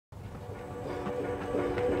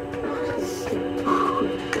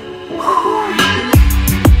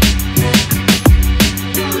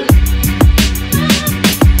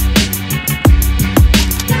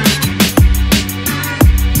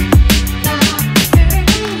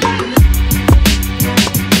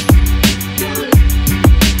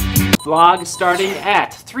vlog starting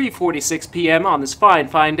at 3:46 p.m. on this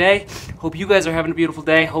fine day. Hope you guys are having a beautiful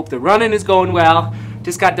day. Hope the running is going well.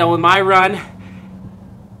 Just got done with my run.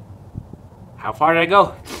 How far did I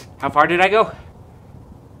go?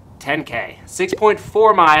 10K.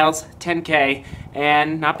 6.4 miles, 10K,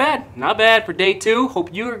 and not bad for day 2.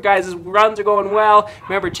 Hope your guys' runs are going well.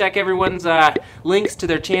 Remember, check everyone's links to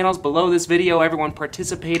their channels below this video, everyone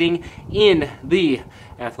participating in the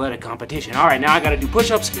athletic competition. All right, now I gotta do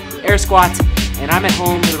push-ups, air squats, and I'm at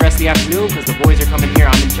home for the rest of the afternoon because the boys are coming here.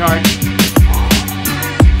 I'm in charge.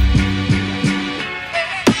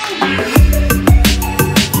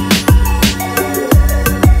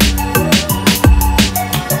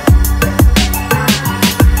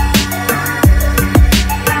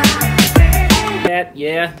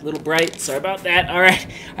 Yeah, a little bright. Sorry about that. All right,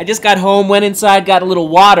 I just got home, went inside, got a little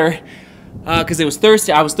water because it was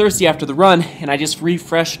thirsty. I was thirsty after the run, and I just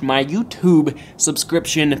refreshed my YouTube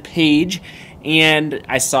subscription page, and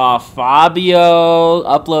I saw Fabio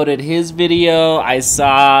uploaded his video. I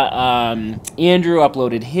saw Andrew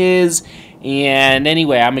uploaded his, and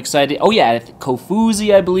anyway, I'm excited. Oh yeah,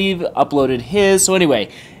 Kofuzi, I believe, uploaded his. So anyway,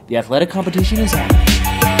 the athletic competition is happening.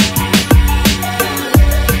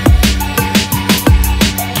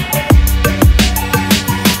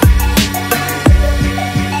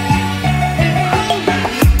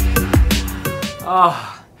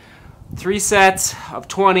 Oh, 3 sets of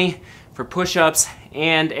 20 for push-ups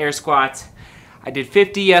and air squats. I did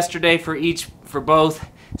 50 yesterday for both,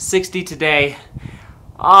 60 today.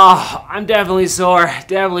 Oh, I'm definitely sore,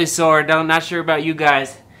 Not sure about you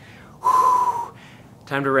guys. Whew.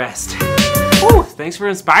 Time to rest. Whew. Thanks for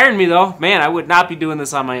inspiring me though. Man, I would not be doing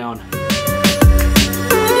this on my own.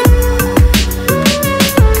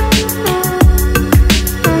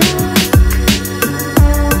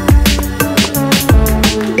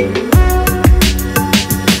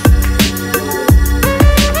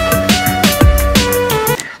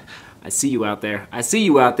 I see you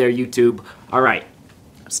out there, YouTube. All right,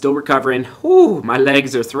 I'm still recovering. Whew, my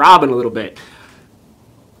legs are throbbing a little bit.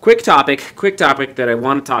 Quick topic that I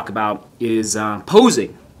want to talk about is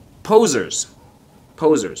posing. Posers.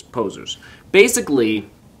 Basically,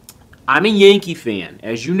 I'm a Yankee fan,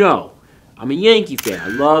 as you know. I'm a Yankee fan. I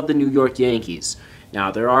love the New York Yankees.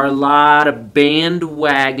 Now, there are a lot of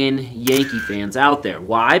bandwagon Yankee fans out there.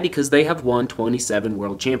 Why? Because they have won 27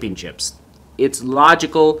 World Championships. It's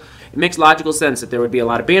logical. It makes logical sense that there would be a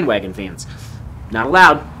lot of bandwagon fans. Not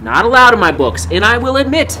allowed in my books. And I will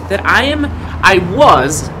admit that I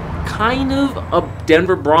was kind of a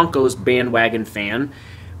Denver Broncos bandwagon fan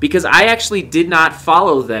because I actually did not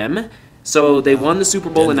follow them. So they won the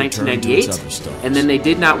Super Bowl in 1998, and then they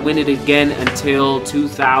did not win it again until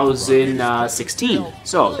 2016.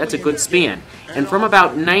 So that's a good span. And from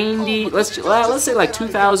about 90, let's say like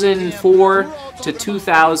 2004 to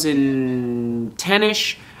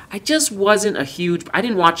 2010-ish, I just wasn't a huge. I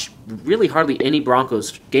didn't watch really hardly any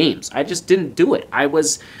Broncos games. I just didn't do it. I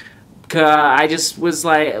just was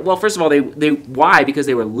like, well, first of all, why? Because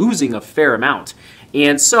they were losing a fair amount.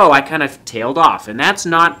 And so I kind of tailed off, and that's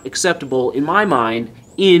not acceptable in my mind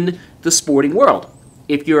in the sporting world.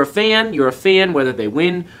 If you're a fan whether they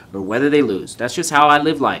win or whether they lose. That's just how I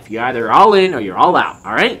live life. You're either all in or you're all out,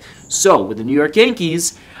 all right? So with the New York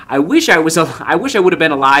Yankees, I wish I would have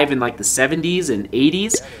been alive in like the 70s and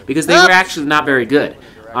 80s because they were actually not very good.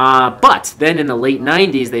 But then in the late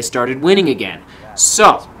 90s, they started winning again.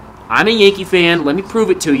 So I'm a Yankee fan. Let me prove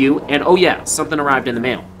it to you. And oh yeah, something arrived in the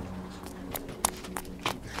mail.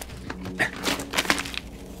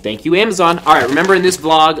 Thank you, Amazon. All right, remember in this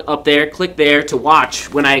vlog up there, click there to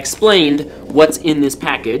watch when I explained what's in this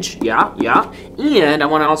package. Yeah. And I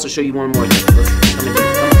want to also show you one more thing. Let's come in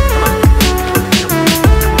here. Come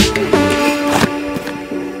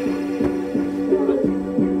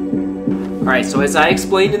on. All right, so as I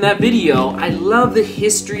explained in that video, I love the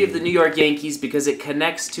history of the New York Yankees because it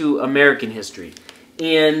connects to American history.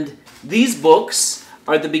 And these books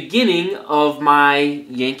are the beginning of my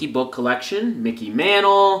Yankee book collection. Mickey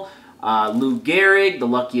Mantle, Lou Gehrig, The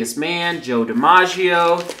Luckiest Man, Joe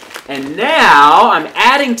DiMaggio, and now I'm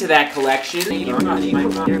adding to that collection.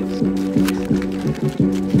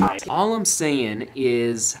 All I'm saying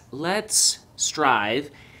is let's strive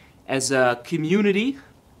as a community,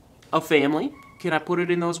 a family, can I put it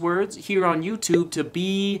in those words, here on YouTube to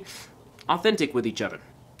be authentic with each other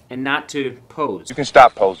and not to pose. You can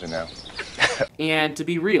stop posing now. And to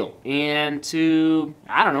be real, and to,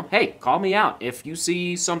 I don't know, hey, call me out. If you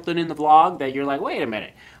see something in the vlog that you're like, wait a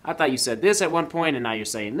minute, I thought you said this at one point, and now you're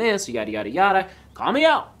saying this, yada, yada, yada, call me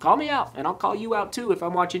out, and I'll call you out too if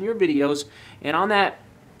I'm watching your videos. And on that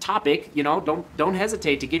topic, you know, don't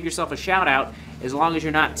hesitate to give yourself a shout out, as long as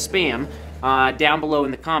you're not spam, down below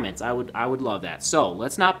in the comments. I would love that. So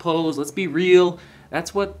let's not pose. Let's be real.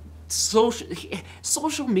 That's what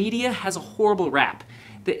social media has a horrible rap.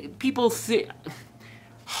 People think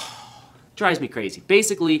drives me crazy.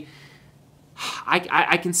 Basically,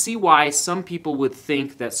 I can see why some people would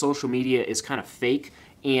think that social media is kind of fake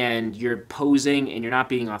and you're posing and you're not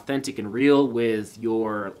being authentic and real with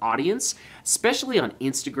your audience, especially on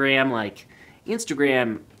Instagram. Like,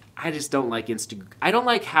 Instagram, I just don't like Instagram. I don't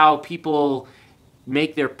like how people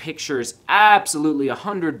make their pictures absolutely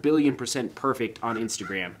 100 billion% perfect on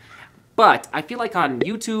Instagram. But I feel like on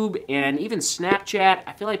YouTube and even Snapchat,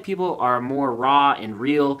 I feel like people are more raw and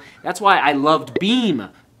real. That's why I loved Beam.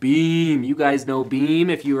 Beam, you guys know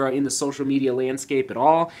Beam if you are in the social media landscape at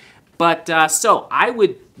all. But so I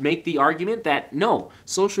would make the argument that no,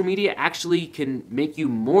 social media actually can make you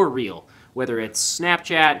more real, whether it's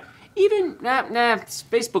Snapchat, even,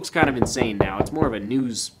 Facebook's kind of insane now. It's more of a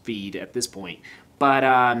news feed at this point. But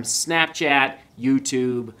Snapchat,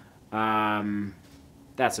 YouTube,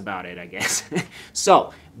 that's about it, I guess.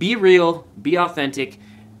 So, be real, be authentic,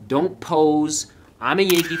 don't pose. I'm a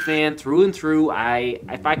Yankee fan through and through.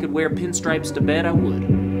 If I could wear pinstripes to bed, I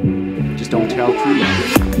would. Just don't tell too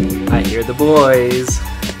much. I hear the boys.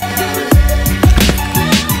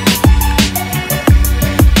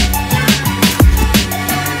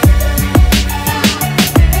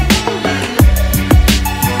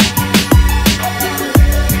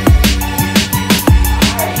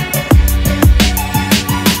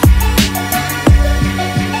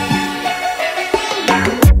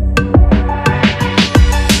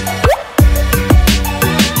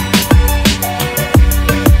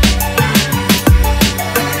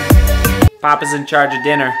 Papa's in charge of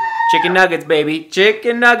dinner. Chicken nuggets, baby.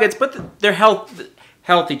 Chicken nuggets. But they're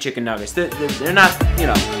healthy chicken nuggets. They're not, you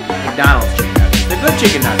know, McDonald's chicken nuggets. They're good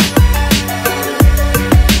chicken nuggets.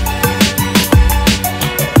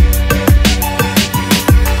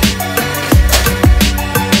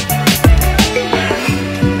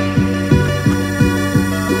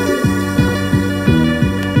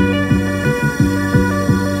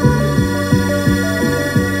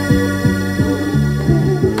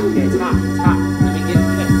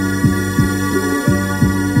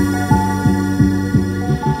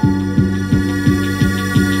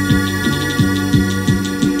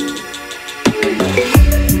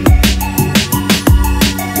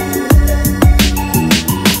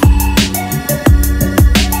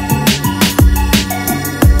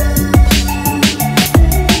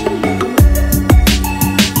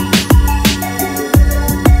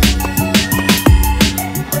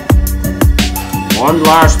 One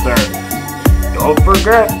last thing, don't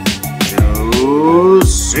forget to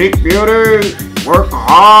seek beauty, work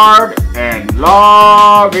hard, and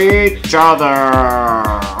love each other.